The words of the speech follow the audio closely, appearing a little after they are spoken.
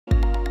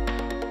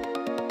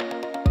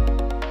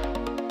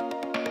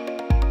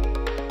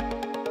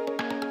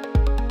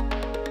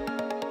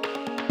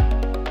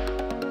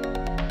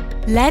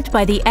Led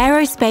by the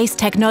Aerospace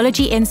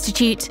Technology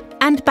Institute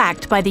and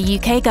backed by the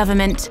UK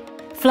government,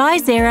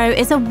 FlyZero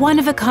is a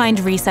one-of-a-kind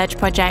research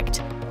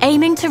project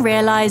aiming to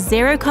realise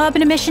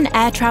zero-carbon emission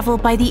air travel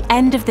by the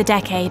end of the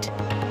decade.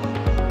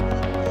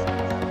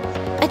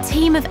 A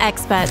team of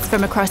experts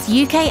from across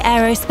UK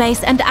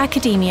aerospace and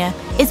academia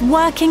is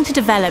working to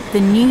develop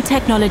the new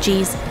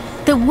technologies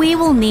that we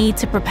will need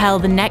to propel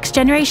the next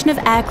generation of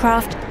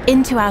aircraft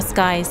into our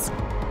skies.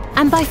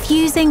 And by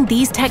fusing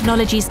these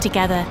technologies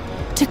together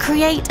to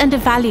create and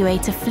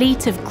evaluate a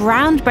fleet of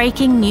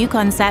groundbreaking new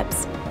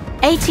concepts,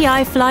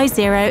 ATI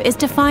FlyZero is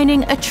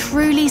defining a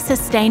truly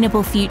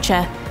sustainable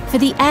future for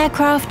the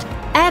aircraft,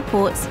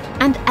 airports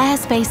and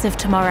airspace of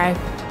tomorrow.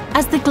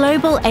 As the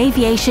global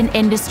aviation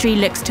industry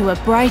looks to a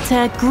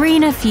brighter,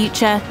 greener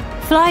future,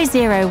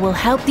 FlyZero will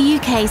help the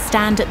UK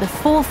stand at the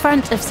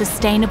forefront of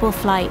sustainable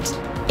flight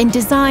in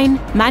design,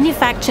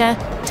 manufacture,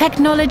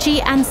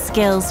 technology and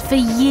skills for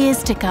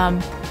years to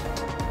come.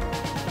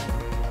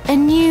 A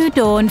new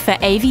dawn for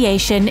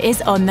aviation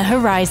is on the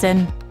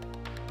horizon.